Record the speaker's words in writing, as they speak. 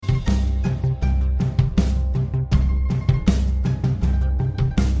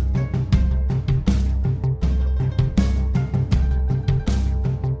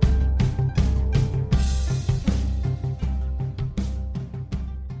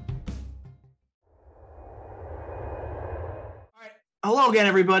Hello again,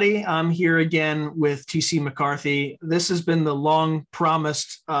 everybody. I'm here again with TC McCarthy. This has been the long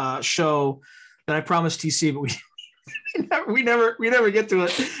promised show that I promised TC, but we never get to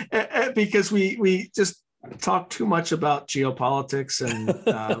it because we just talk too much about geopolitics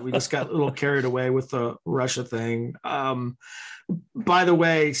and we just got a little carried away with the Russia thing. By the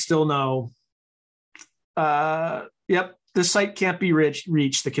way, still no. Yep, the site can't be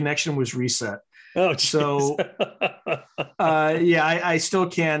reached. The connection was reset. Oh, so yeah, I still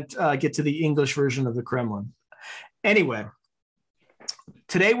can't get to the English version of the Kremlin. Anyway,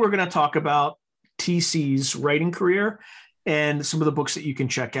 today we're going to talk about TC's writing career and some of the books that you can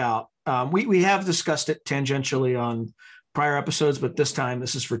check out. We have discussed it tangentially on prior episodes, but this time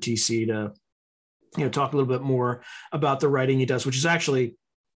this is for TC to talk a little bit more about the writing he does, which is actually,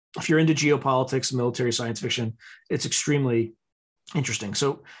 if you're into geopolitics, military science fiction, it's extremely interesting.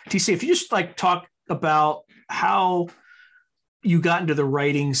 So TC, if you just talk about how you got into the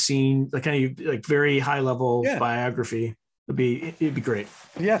writing scene, kind of very high level biography, it'd be great.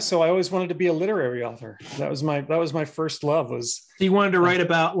 Yeah. So I always wanted to be a literary author. That was my first love. You wanted to write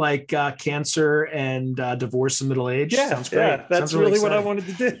about cancer and divorce in middle age? Yeah. Sounds great. Yeah, that's really what I wanted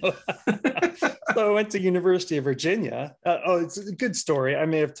to do. So I went to University of Virginia. It's a good story. I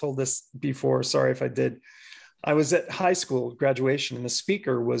may have told this before. Sorry if I did. I was at high school graduation, and the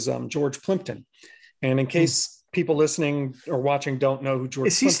speaker was George Plimpton. And in case people listening or watching don't know who George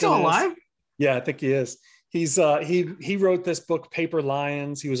is, he still alive? Yeah, I think he is. He's he wrote this book, Paper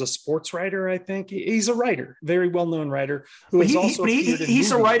Lions. He was a sports writer, I think. He's a writer, very well-known writer who is also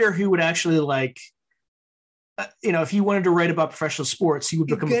he's a writer who would actually if he wanted to write about professional sports, he would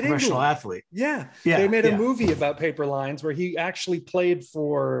become a professional athlete. Yeah. They made a movie about Paper Lions where he actually played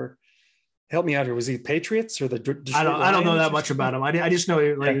for. Help me out here. Was he Patriots or the Detroit I don't know that much about him. I just know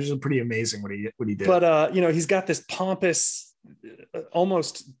it was pretty amazing what he did. But he's got this pompous,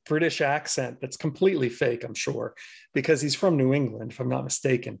 almost British accent that's completely fake, I'm sure, because he's from New England, if I'm not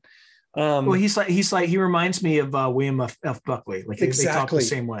mistaken. Well, he reminds me of William F. Buckley. Exactly. They talk the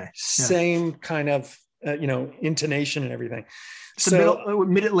same way. Same kind of intonation and everything. So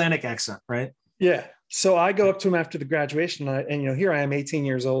mid-Atlantic accent, right? Yeah. So I go up to him after the graduation, and here I am, 18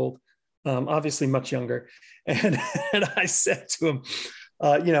 years old. Obviously much younger. And I said to him,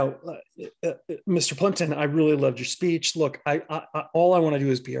 Mr. Plimpton, I really loved your speech. Look, I all I want to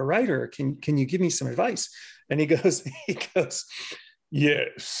do is be a writer. Can you give me some advice? And he goes,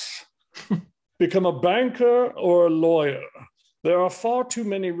 yes. Become a banker or a lawyer. There are far too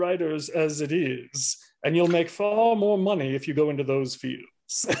many writers as it is, and you'll make far more money if you go into those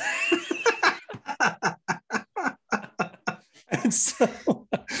fields. And so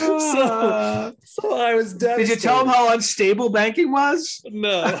I was devastated. Did you tell him how unstable banking was?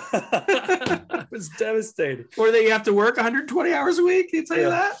 No. I was devastated. Or that you have to work 120 hours a week? Did he tell you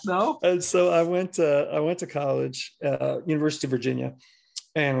that? No. And so I went to college, University of Virginia,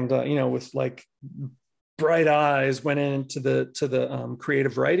 and with bright eyes, went into the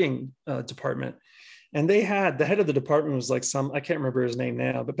creative writing department. And they had the head of the department was I can't remember his name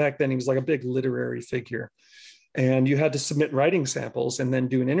now, but back then he was like a big literary figure. And you had to submit writing samples and then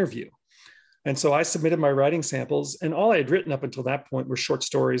do an interview. And so I submitted my writing samples, and all I had written up until that point were short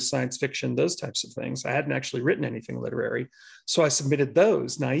stories, science fiction, those types of things. I hadn't actually written anything literary. So I submitted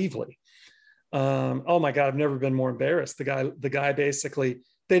those naively. Oh my God, I've never been more embarrassed. The guy basically,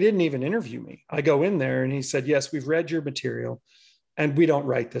 they didn't even interview me. I go in there and he said, yes, we've read your material and we don't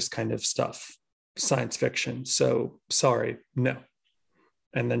write this kind of stuff, science fiction. So sorry, no.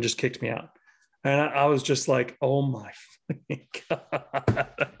 And then just kicked me out. And I was just like, oh my God.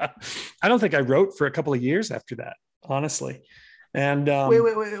 I don't think I wrote for a couple of years after that, honestly. And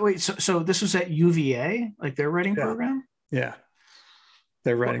wait. So this was at UVA, their writing program? Yeah.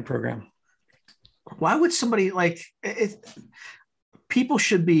 Their writing program. Why would somebody people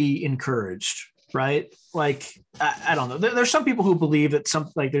should be encouraged, right? I don't know. There's some people who believe that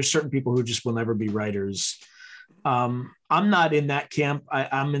there's certain people who just will never be writers. I'm not in that camp.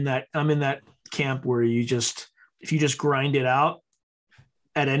 I'm in that camp where if you just grind it out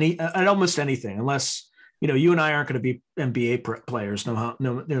at almost anything, unless you and I aren't going to be NBA players no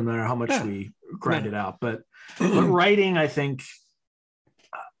matter how much we grind it out, but writing, I think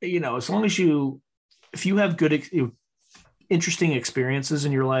as long as if you have good interesting experiences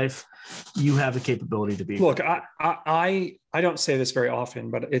in your life, you have the capability to be. Look, I don't say this very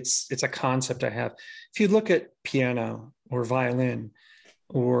often, but it's a concept I have. If you look at piano or violin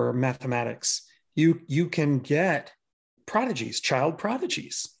or mathematics, you can get prodigies, child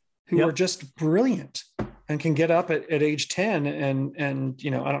prodigies who are just brilliant and can get up at age 10 and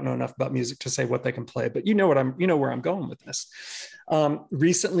I don't know enough about music to say what they can play, but where I'm going with this.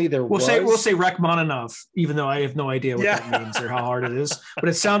 Recently we'll say Rachmaninoff, even though I have no idea what that means or how hard it is, but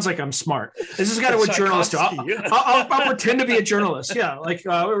it sounds like I'm smart. This is kind of what journalists do. I'll pretend to be a journalist. Yeah. Like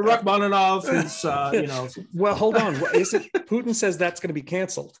Rachmaninoff is, Well, hold on. Is it Putin says that's going to be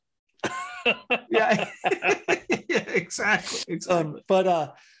canceled? Yeah. Yeah, exactly.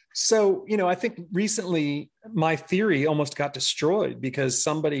 So, I think recently my theory almost got destroyed because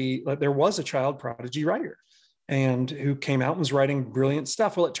there was a child prodigy writer and who came out and was writing brilliant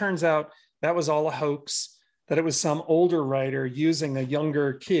stuff. Well, it turns out that was all a hoax, that it was some older writer using a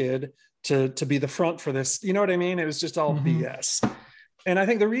younger kid to be the front for this. You know what I mean? It was just all BS. And I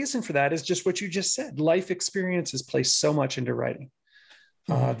think the reason for that is just what you just said. Life experiences play so much into writing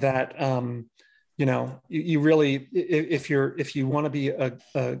that you really, if you want to be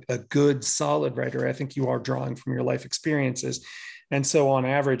a good, solid writer, I think you are drawing from your life experiences. And so on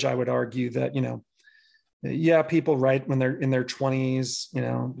average, I would argue that, people write when they're in their 20s,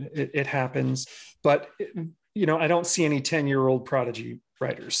 it happens, but I don't see any 10-year-old prodigy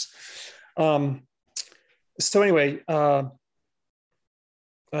writers. So anyway,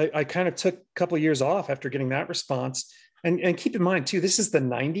 I kind of took a couple of years off after getting that response. And keep in mind too, this is the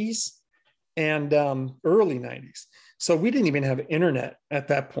 90s and early 90s. So we didn't even have internet at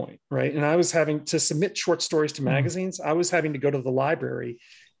that point, right? And I was having to submit short stories to magazines. I was having to go to the library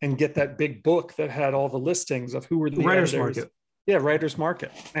and get that big book that had all the listings of who were the Writers editors. Market. Yeah, Writers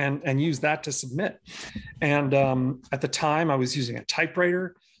Market, and use that to submit. And at the time, I was using a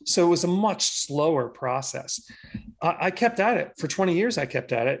typewriter, so it was a much slower process. I kept at it for 20 years. I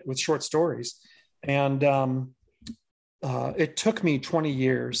kept at it with short stories, and it took me 20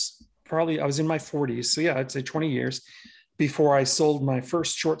 years. Probably, I was in my 40s, so yeah, I'd say 20 years before I sold my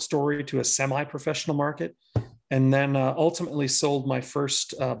first short story to a semi-professional market, and then ultimately sold my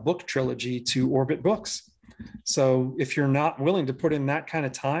first book trilogy to Orbit Books. So if you're not willing to put in that kind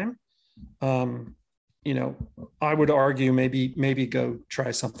of time, I would argue maybe go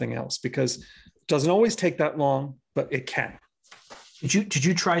try something else, because it doesn't always take that long, but it can. Did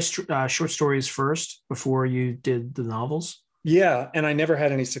you try short stories first before you did the novels? Yeah, and I never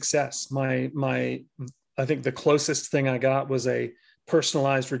had any success. I think the closest thing I got was a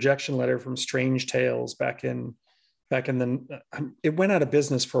personalized rejection letter from Strange Tales back in the. It went out of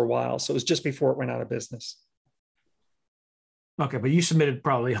business for a while, so it was just before it went out of business. Okay, but you submitted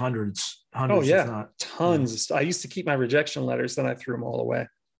probably hundreds. Oh yeah, if not, tons. Yeah. I used to keep my rejection letters, then I threw them all away.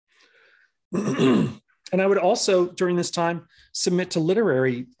 And I would also, during this time, submit to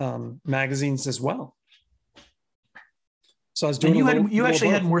literary magazines as well. So I was doing. And you actually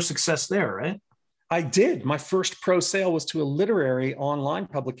had more success there, right? I did. My first pro sale was to a literary online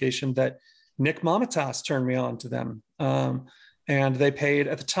publication that Nick Momitas turned me on to them, and they paid,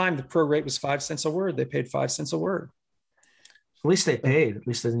 at the time the pro rate was 5 cents a word. They paid 5 cents a word. At least they paid. At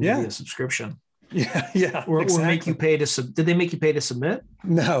least they didn't give you a subscription. Yeah. Or make you pay to did they make you pay to submit?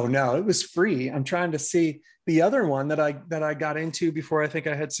 No, it was free. I'm trying to see. The other one that I got into before I think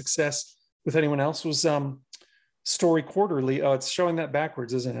I had success with anyone else was Story Quarterly. Oh, it's showing that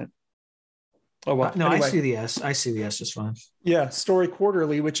backwards, isn't it? Oh well. No, anyway. I see the S. I see the S just fine. Yeah, Story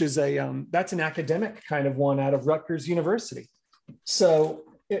Quarterly, which is that's an academic kind of one out of Rutgers University. So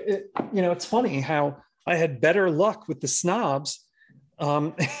it's funny how I had better luck with the snobs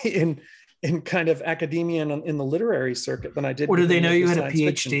in kind of academia and in the literary circuit than I did. Or did they know you had a PhD?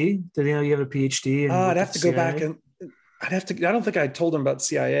 Fiction. Did they know you have a PhD? I'd have to go back and I don't think I told them about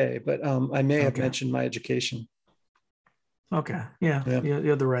CIA, but I may have mentioned my education. Okay. Yeah.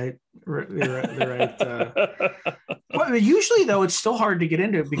 You're the right. Well, usually though, it's still hard to get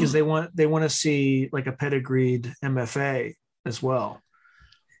into it because they want to see like a pedigreed MFA as well.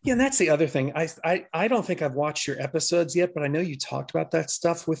 Yeah, and that's the other thing. I don't think I've watched your episodes yet, but I know you talked about that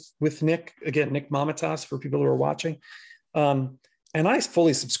stuff with Nick. Again, Nick Momitas, for people who are watching. And I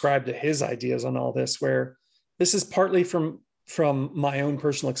fully subscribe to his ideas on all this, where this is partly from my own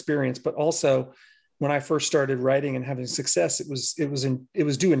personal experience, but also when I first started writing and having success, it was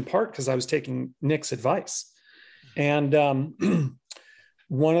due in part because I was taking Nick's advice. And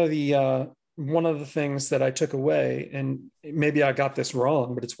one of the things that I took away, and maybe I got this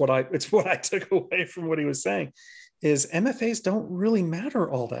wrong, but it's what I took away from what he was saying, is MFAs don't really matter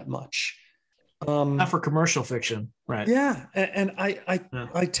all that much. Not for commercial fiction, right? Yeah, and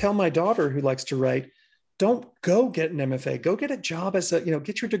I tell my daughter who likes to write, don't go get an MFA. Go get a job as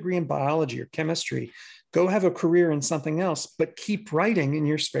get your degree in biology or chemistry. Go have a career in something else, but keep writing in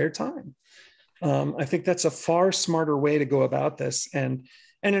your spare time. I think that's a far smarter way to go about this. And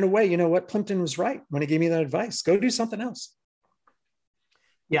And in a way, you know what? Plimpton was right when he gave me that advice. Go do something else.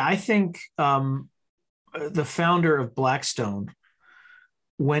 Yeah, I think the founder of Blackstone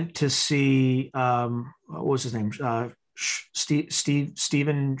went to see what was his name?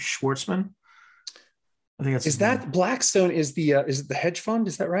 Steven Schwartzman. I think that's is that name. Blackstone is the hedge fund?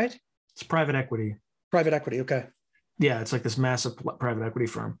 Is that right? It's private equity. Private equity. Okay. Yeah, it's like this massive private equity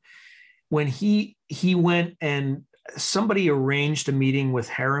firm. When he went and somebody arranged a meeting with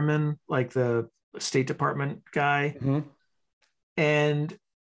Harriman, like the State Department guy, and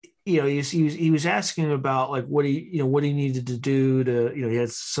he was asking about like what he needed to do to, he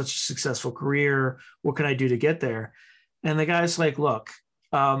had such a successful career. What can I do to get there? And the guy's like, look,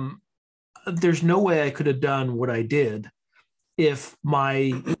 there's no way I could have done what I did if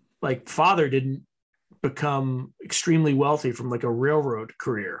my like father didn't become extremely wealthy from like a railroad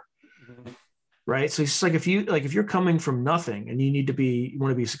career. Right. So it's just like, if you're coming from nothing and you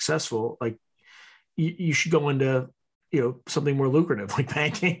want to be successful, like you should go into, something more lucrative like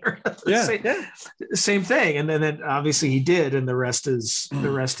banking or same thing. And then obviously he did, and the rest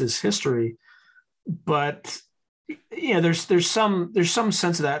is history. But there's some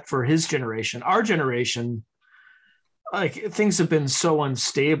sense of that for his generation. Our generation, like, things have been so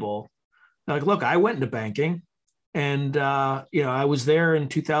unstable. Like, look, I went into banking, and I was there in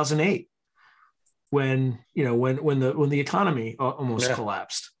 2008 when the economy almost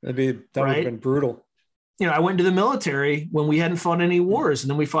collapsed. That would have been brutal. I went into the military when we hadn't fought any wars,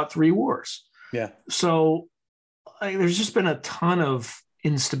 and then we fought 3 wars. Yeah. So there's just been a ton of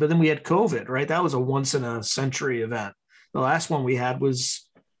instability. Then we had COVID, right? That was a once in a century event. The last one we had was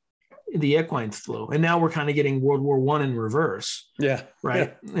the equine flu, and now we're kind of getting World War I in reverse. Yeah.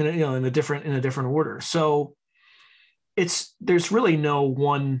 Right. Yeah. In a different order. So there's really no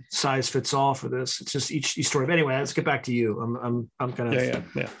one size fits all for this. It's just each story. But anyway, let's get back to you. I'm kind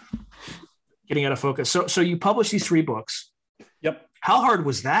of getting out of focus. So you published these 3 books. Yep. How hard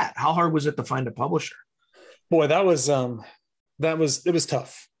was that? How hard was it to find a publisher? Boy, it was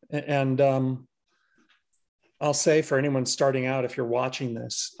tough. And I'll say, for anyone starting out, if you're watching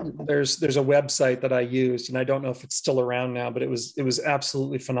this, there's a website that I used, and I don't know if it's still around now, but it was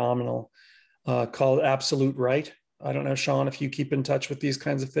absolutely phenomenal, called Absolute Right. I don't know, Sean, if you keep in touch with these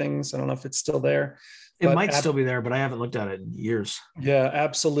kinds of things. I don't know if it's still there. It might still be there, but I haven't looked at it in years. Yeah,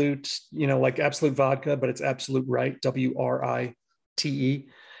 Absolute, like Absolute Vodka, but it's Absolute Right, WRITE.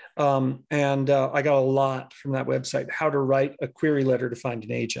 And I got a lot from that website: how to write a query letter to find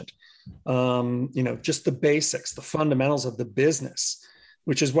an agent. Just the basics, the fundamentals of the business,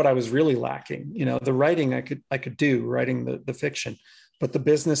 which is what I was really lacking. The writing I could do, writing the fiction, but the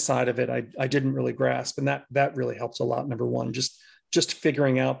business side of it, I didn't really grasp. And that really helps a lot. Number one, just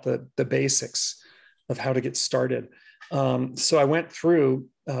figuring out the basics of how to get started. So I went through,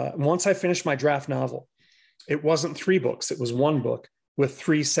 once I finished my draft novel, it wasn't 3 books, it was 1 book with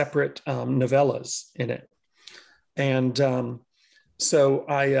 3 separate novellas in it. And so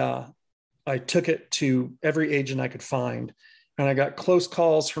I took it to every agent I could find, and I got close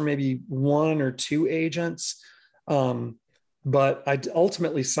calls from maybe 1 or 2 agents. But I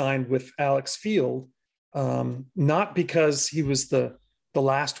ultimately signed with Alex Field, not because he was the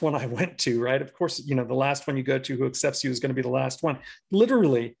last one I went to, right? Of course, the last one you go to who accepts you is going to be the last one.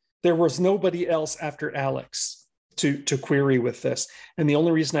 Literally, there was nobody else after Alex to query with this. And the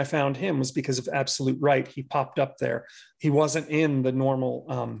only reason I found him was because of Absolute Right. He popped up there. He wasn't in the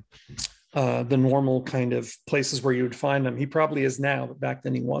normal kind of places where you would find him. He probably is now, but back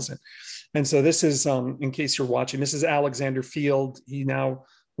then he wasn't. And so this is, in case you're watching, this is Alexander Field. He now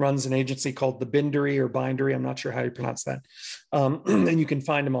runs an agency called the Bindery or Bindery. I'm not sure how you pronounce that. And you can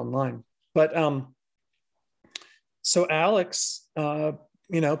find him online. But so Alex,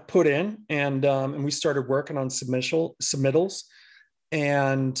 put in, and we started working on submittals,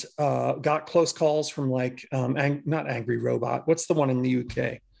 and got close calls from like, not Angry Robot. What's the one in the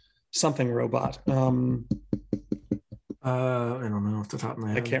UK? Something Robot. I don't know off the top of my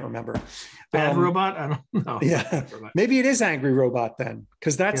head. I can't remember. Bad Robot? I don't know. Yeah, maybe it is Angry Robot then,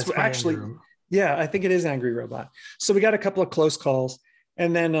 because that's actually, I think it is Angry Robot. So we got a couple of close calls,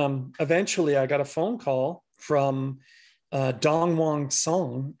 and then eventually I got a phone call from Dong Wang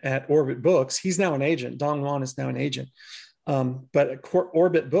Song at Orbit Books. He's now an agent. Dong Wang is now an agent. But at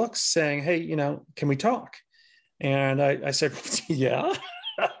Orbit Books saying, hey, can we talk? And I said, yeah.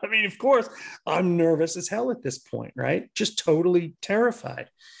 I mean, of course, I'm nervous as hell at this point, right? Just totally terrified.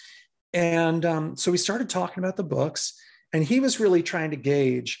 And so we started talking about the books, and he was really trying to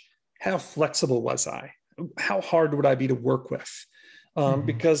gauge how flexible was I? How hard would I be to work with?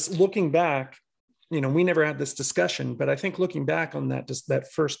 Because looking back, we never had this discussion, but I think looking back on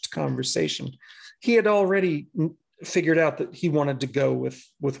that first conversation, he had already figured out that he wanted to go with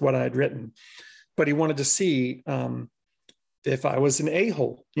what I had written, but he wanted to see if I was an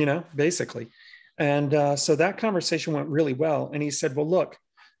a-hole, basically. And so that conversation went really well. And he said, well, look,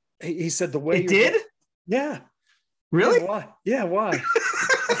 he said the way it did. Yeah. Really? Yeah, why? Yeah. Why?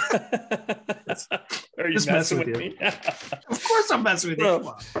 Are you Just messing with you. me? Of course I'm messing with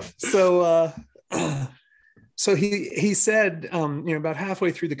you. So he said, about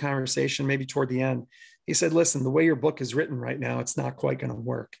halfway through the conversation, maybe toward the end, he said, listen, the way your book is written right now, it's not quite going to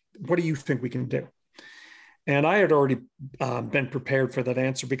work. What do you think we can do? And I had already been prepared for that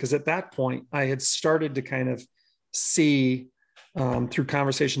answer, because at that point I had started to kind of see through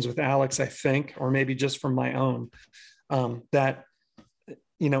conversations with Alex, I think, or maybe just from my own, that,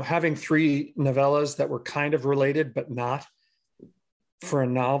 having 3 novellas that were kind of related, but not, for a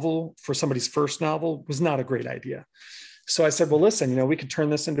novel, for somebody's first novel, was not a great idea. So I said, well, listen, we could turn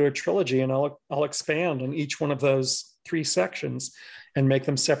this into a trilogy, and I'll expand on each one of those 3 sections and make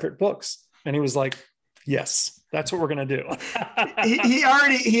them separate books. And he was like, yes, that's what we're going to do. he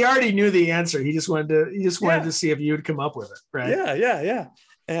already knew the answer. He just wanted to see if you would come up with it. Right. Yeah.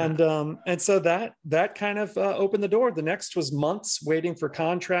 And so that kind of opened the door. The next was months waiting for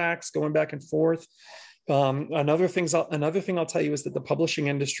contracts, going back and forth. Another thing I'll tell you is that the publishing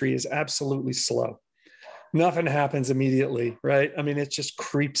industry is absolutely slow. Nothing happens immediately, right? I mean, it just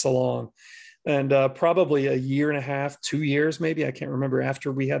creeps along. And probably a year and a half, 2 years, maybe, I can't remember,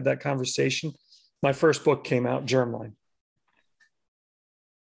 after we had that conversation, my first book came out, Germline.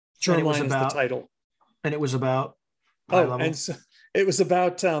 Germline is the title. And it was about and so it was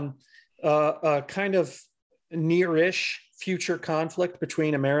about a kind of near-ish future conflict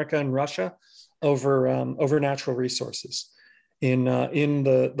between America and Russia over natural resources in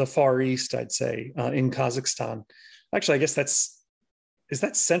the Far East, I'd say, in Kazakhstan. Actually, I guess is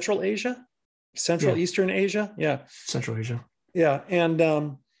that Central Asia? Eastern Asia? Yeah. Central Asia. Yeah.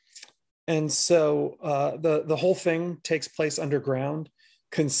 And so the whole thing takes place underground,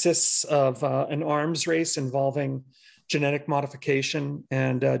 consists of an arms race involving genetic modification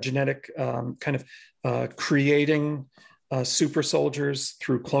and genetic kind of creating super soldiers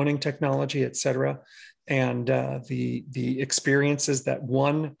through cloning technology, et cetera. And the experiences that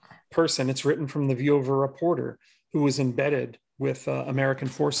one person, it's written from the view of a reporter who was embedded with American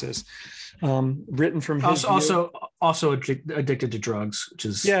forces, written from his also addicted to drugs, which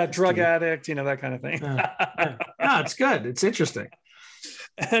is drug addict, that kind of thing. Yeah, it's good. It's interesting.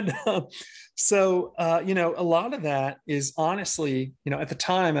 And so a lot of that is honestly, at the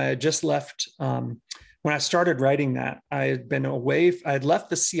time I had just left. When I started writing that, I had left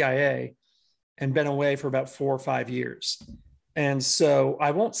the CIA and been away for about 4 or 5 years. And so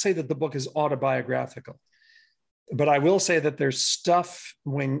I won't say that the book is autobiographical, but I will say that there's stuff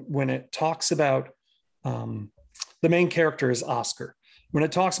when it talks about the main character is Oscar. When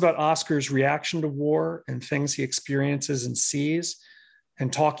it talks about Oscar's reaction to war and things he experiences and sees,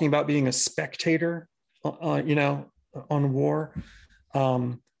 and talking about being a spectator, on war,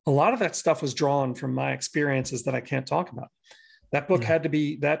 a lot of that stuff was drawn from my experiences that I can't talk about. That book had to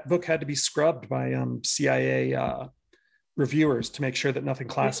be scrubbed by CIA reviewers to make sure that nothing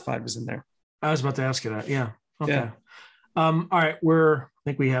classified was in there. I was about to ask you that. Yeah. Okay. Yeah. All right. I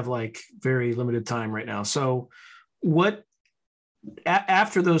think we have very limited time right now. So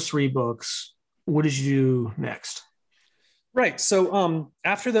after those 3 books, what did you do next? Right. So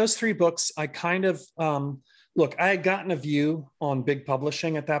after those 3 books, I kind of, I had gotten a view on big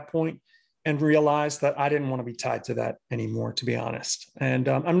publishing at that point and realized that I didn't want to be tied to that anymore, to be honest. And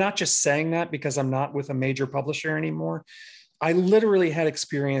I'm not just saying that because I'm not with a major publisher anymore. I literally had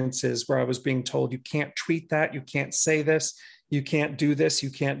experiences where I was being told, you can't tweet that, you can't say this, you can't do this, you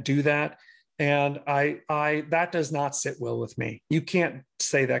can't do that. And I that does not sit well with me. You can't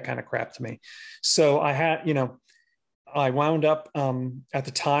say that kind of crap to me. So I had, I wound up, at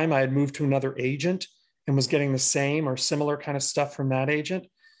the time I had moved to another agent and was getting the same or similar kind of stuff from that agent.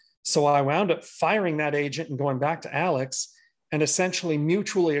 So I wound up firing that agent and going back to Alex and essentially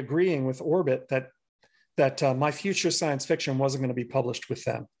mutually agreeing with Orbit that my future science fiction wasn't going to be published with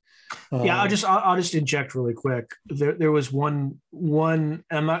them. Yeah, I'll just inject really quick. There was one.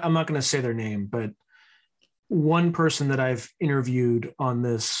 I'm not going to say their name, but one person that I've interviewed on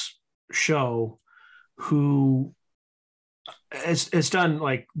this show who has done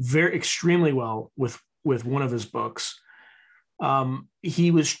very extremely well with one of his books.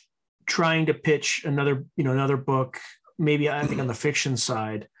 He was trying to pitch another book, maybe I think on the fiction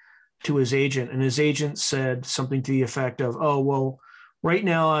side, to his agent, and his agent said something to the effect of, "Oh, well, right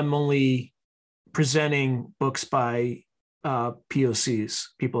now I'm only presenting books by POCs,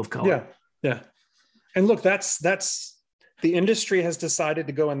 people of color. Yeah. And look, that's the industry has decided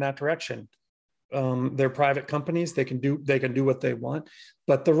to go in that direction. They're private companies; they can do what they want.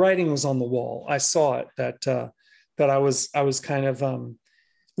 But the writing was on the wall. I saw it. That I was kind of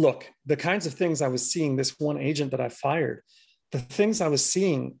look, the kinds of things I was seeing. This one agent that I fired, the things I was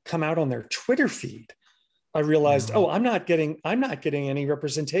seeing come out on their Twitter feed. I realized, oh, I'm not getting any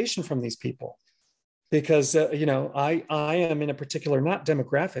representation from these people, because I am in a particular, not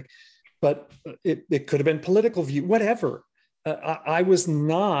demographic, but it could have been political view, whatever. I was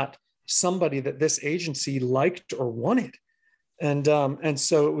not somebody that this agency liked or wanted, and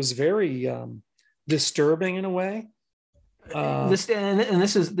so it was very disturbing in a way. This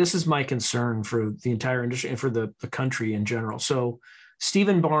is my concern for the entire industry and for the country in general. So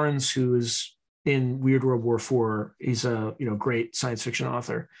Stephen Barnes, who is in Weird World War IV, he's a great science fiction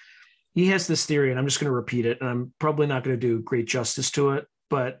author. He has this theory, and I'm just going to repeat it, and I'm probably not going to do great justice to it,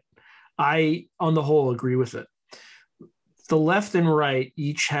 but I, on the whole, agree with it. The left and right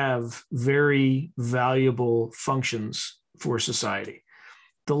each have very valuable functions for society.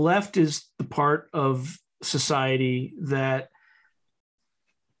 The left is the part of society that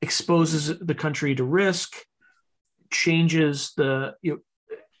exposes the country to risk, changes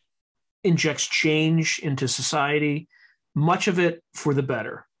injects change into society, much of it for the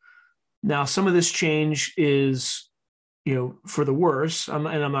better. Now, some of this change is, for the worse, and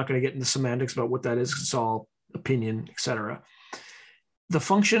I'm not going to get into semantics about what that is. It's all opinion, etc. The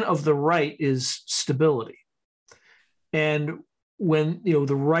function of the right is stability. And when,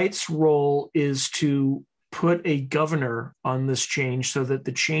 the right's role is to put a governor on this change so that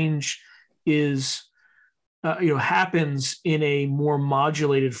the change is, happens in a more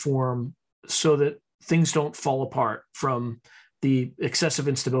modulated form so that things don't fall apart from the excessive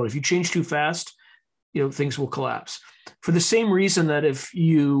instability. If you change too fast, things will collapse. For the same reason that if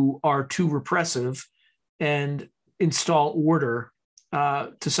you are too repressive and install order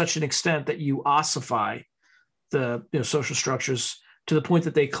to such an extent that you ossify the social structures to the point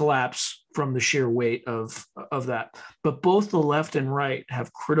that they collapse from the sheer weight of that. But both the left and right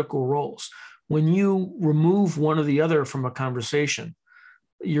have critical roles. When you remove one or the other from a conversation,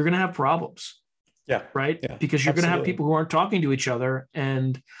 you're going to have problems. Yeah. Right. Yeah, because you're going to have people who aren't talking to each other.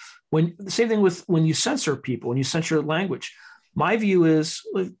 And the same thing with when you censor people, when you censor language. My view is,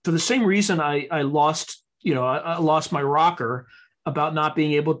 for the same reason I lost my rocker about not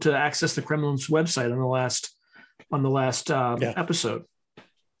being able to access the Kremlin's website on the last episode.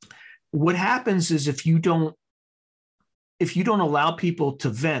 What happens is if you don't allow people to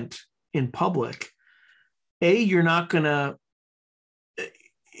vent in public, you're going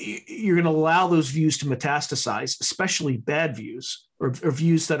to allow those views to metastasize, especially bad views or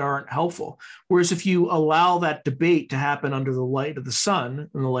views that aren't helpful. Whereas if you allow that debate to happen under the light of the sun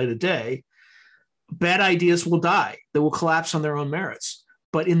and the light of day, bad ideas will die. They will collapse on their own merits.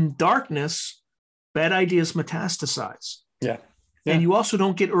 But in darkness, bad ideas metastasize. Yeah. And you also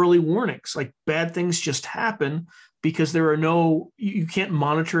don't get early warnings. Like, bad things just happen because you can't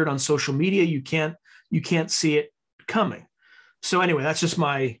monitor it on social media. You can't see it coming. So anyway, that's just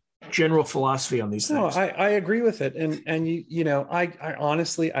my general philosophy on these things. No, I agree with it. And I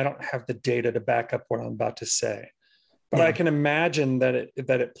honestly, I don't have the data to back up what I'm about to say, but I can imagine that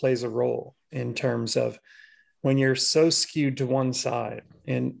it plays a role in terms of when you're so skewed to one side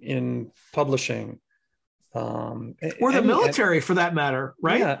in publishing, or the military for that matter,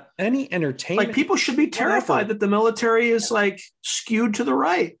 right? Yeah, any entertainment. Like, people should be terrified that the military is like skewed to the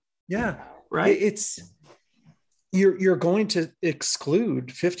right. Yeah, right. You're going to exclude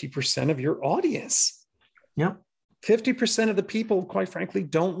 50% of your audience. Yep. 50% of the people, quite frankly,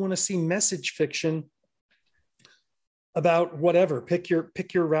 don't want to see message fiction about whatever. Pick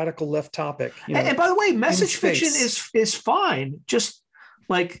your radical left topic. And by the way, message fiction is fine. Just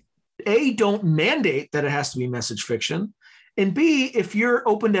like, A, don't mandate that it has to be message fiction. And B, if you're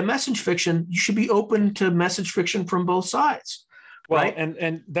open to message fiction, you should be open to message fiction from both sides. Well, right?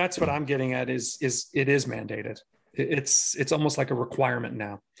 and that's what I'm getting at is it is mandated. It's almost like a requirement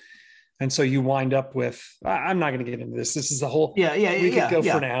now. And so you wind up with, I'm not going to get into this. This is the whole, we could go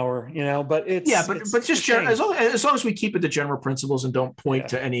for an hour, but it's, but just as long as we keep it to general principles and don't point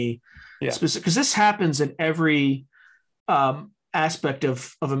to any specific, because this happens in every aspect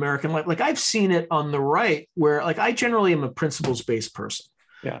of American life. Like, I've seen it on the right where, like, I generally am a principles-based person.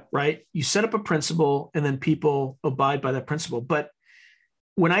 Yeah. Right. You set up a principle and then people abide by that principle. But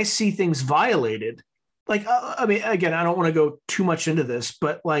when I see things violated, like, I mean, again, I don't want to go too much into this,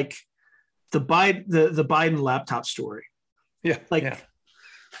 but like the Biden laptop story. Yeah. Like,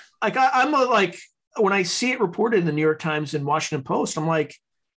 like like when I see it reported in the New York Times and Washington Post, I'm like,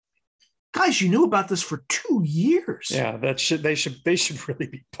 guys, you knew about this for 2 years. Yeah, they should really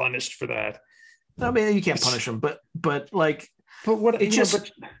be punished for that. I mean, you can't punish them, but like, but what it's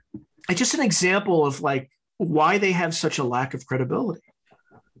just an example of like why they have such a lack of credibility.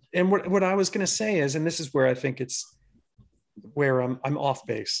 And what I was going to say is, and this is where I think it's where I'm off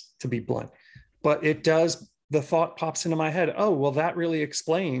base, to be blunt, but the thought pops into my head. Oh, well, that really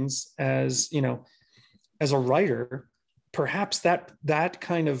explains, as a writer, perhaps that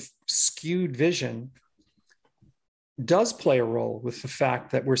kind of skewed vision does play a role with the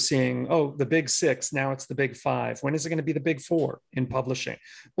fact that we're seeing, the big six, now it's the big five. When is it going to be the big four in publishing?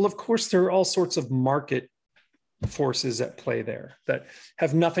 Well, of course, there are all sorts of market forces at play there that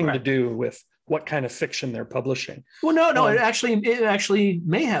have nothing to do with what kind of fiction they're publishing. Well, no, it actually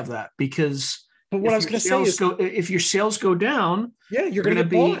may have that, because but what I was going to say is, if your sales go down, you're going to get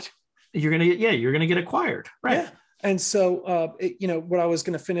bought. You're going to get acquired, right? Yeah. And so, what I was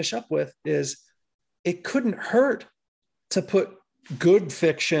going to finish up with is, it couldn't hurt to put good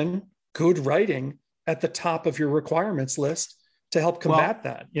fiction, good writing at the top of your requirements list to help combat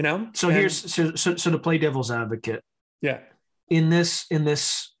that, So to play devil's advocate. Yeah. In this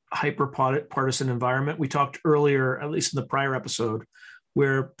hyper partisan environment, we talked earlier, at least in the prior episode,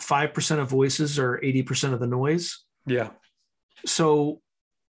 where 5% of voices are 80% of the noise. Yeah. So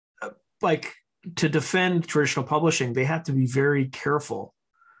like, to defend traditional publishing, they have to be very careful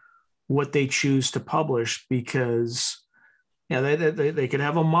what they choose to publish, because they could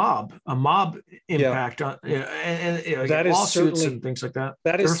have a mob impact on and that is lawsuits and things like that.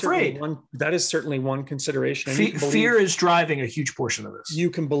 That is certainly one consideration. Fear is driving a huge portion of this. You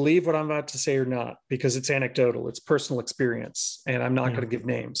can believe what I'm about to say or not, because it's anecdotal, it's personal experience, and I'm not going to give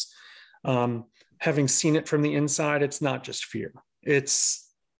names. Having seen it from the inside, it's not just fear. Is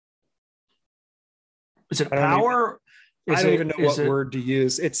it power? I don't even know what word to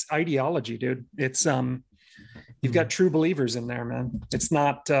use. It's ideology, dude. It's you've got true believers in there, man. It's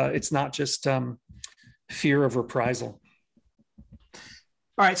not just fear of reprisal.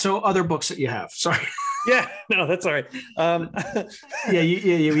 All right. So other books that you have. Sorry. Yeah, no, that's all right. We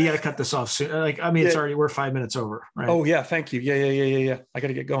got to cut this off soon. It's already, we're 5 minutes over. Right? Oh yeah. Thank you. Yeah. I got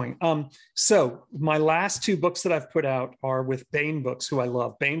to get going. So my last two books that I've put out are with Baen Books, who I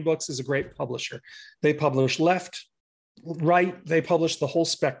love. Baen Books is a great publisher. They publish left, right. They publish the whole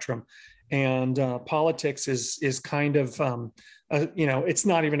spectrum, and politics is kind of, it's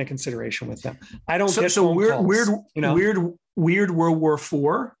not even a consideration with them. I don't get phone calls, weird World War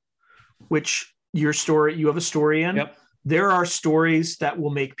IV, which you have a story in. Yep. There are stories that will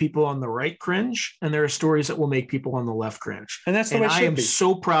make people on the right cringe, and there are stories that will make people on the left cringe. And that's the way it should be. I am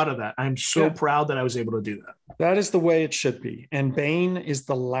so proud of that. I'm so proud that I was able to do that. That is the way it should be. And Baen is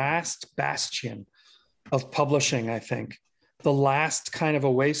the last bastion of publishing, I think. The last kind of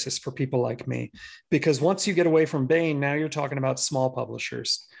oasis for people like me. Because once you get away from Baen, now you're talking about small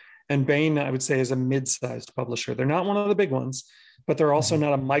publishers. And Baen, I would say, is a mid-sized publisher. They're not one of the big ones, but they're also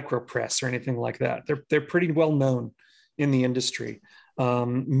not a micro press or anything like that. They're pretty well known in the industry.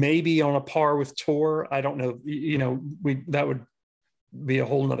 Maybe on a par with Tor. I don't know. That would be a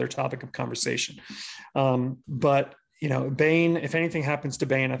whole nother topic of conversation. But Baen, if anything happens to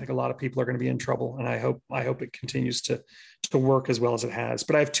Baen, I think a lot of people are going to be in trouble. And I hope it continues to work as well as it has.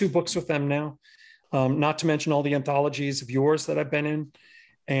 But I have two books with them now, not to mention all the anthologies of yours that I've been in.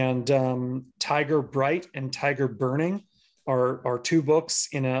 And Tiger Bright and Tiger Burning are two books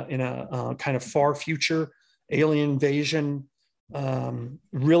in a kind of far future alien invasion,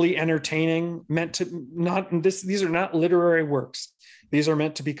 really entertaining, these are not literary works. These are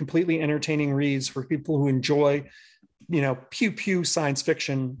meant to be completely entertaining reads for people who enjoy, pew pew science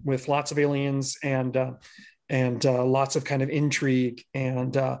fiction with lots of aliens and lots of kind of intrigue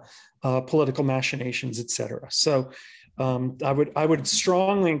and political machinations, etc. So I would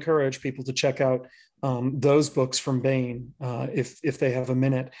strongly encourage people to check out those books from Baen if they have a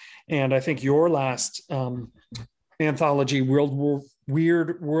minute. And I think your last anthology,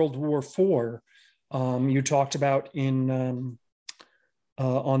 Weird World War IV, you talked about in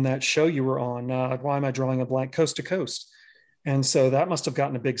on that show you were on. Why am I drawing a blank? Coast to Coast. And so that must have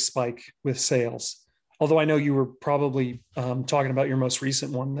gotten a big spike with sales. Although I know you were probably talking about your most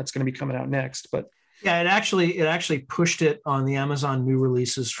recent one that's going to be coming out next, but. Yeah, it actually pushed it on the Amazon new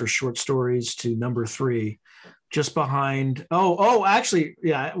releases for short stories to number 3, just behind. Actually,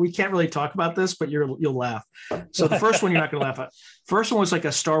 yeah, we can't really talk about this, but you'll laugh. So the first one you're not going to laugh at. First one was like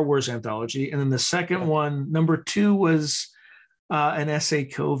a Star Wars anthology, and then the second one, number 2, was an S.A.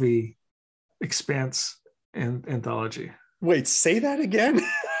 Covey Expanse anthology. Wait, say that again.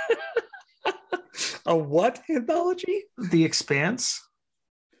 A what anthology? The Expanse.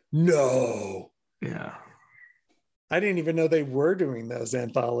 No. Yeah. I didn't even know they were doing those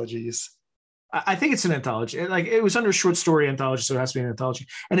anthologies. I think it's an anthology. It was under short story anthology, so it has to be an anthology.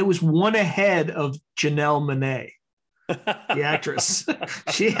 And it was one ahead of Janelle Monáe, the actress.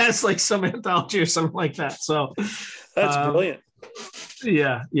 She has like some anthology or something like that. So that's brilliant.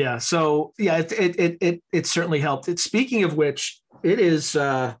 Yeah. So yeah, it certainly helped. Speaking of which, it is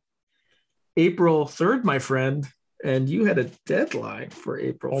April 3rd, my friend, and you had a deadline for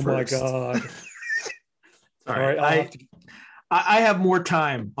April 1st. Oh my God. All right. I have more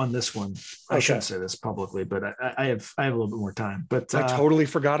time on this one. I shouldn't say this publicly, but I have a little bit more time. But I totally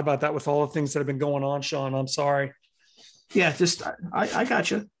forgot about that with all the things that have been going on, Sean. I'm sorry. Yeah, just I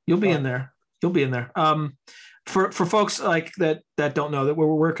got you. You'll be in there. You'll be in there. For folks like that don't know, that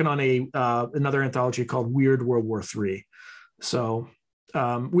we're working on another anthology called Weird World War III. So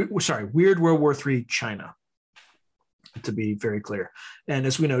Weird World War III China, to be very clear. And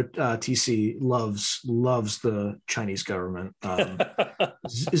as we know, TC loves the Chinese government.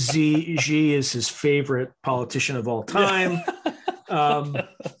 Xi is his favorite politician of all time.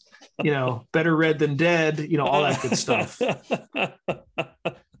 Better red than dead, all that good stuff.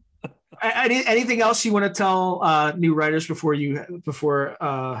 Anything else you want to tell new writers before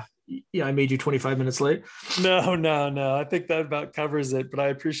I made you 25 minutes late? No. I think that about covers it, but I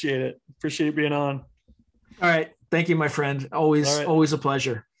appreciate it. Appreciate being on. All right. Thank you, my friend. Always a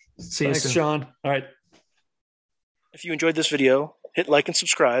pleasure. See you soon. Thanks, Sean. All right. If you enjoyed this video, hit like and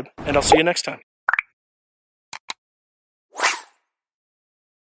subscribe, and I'll see you next time.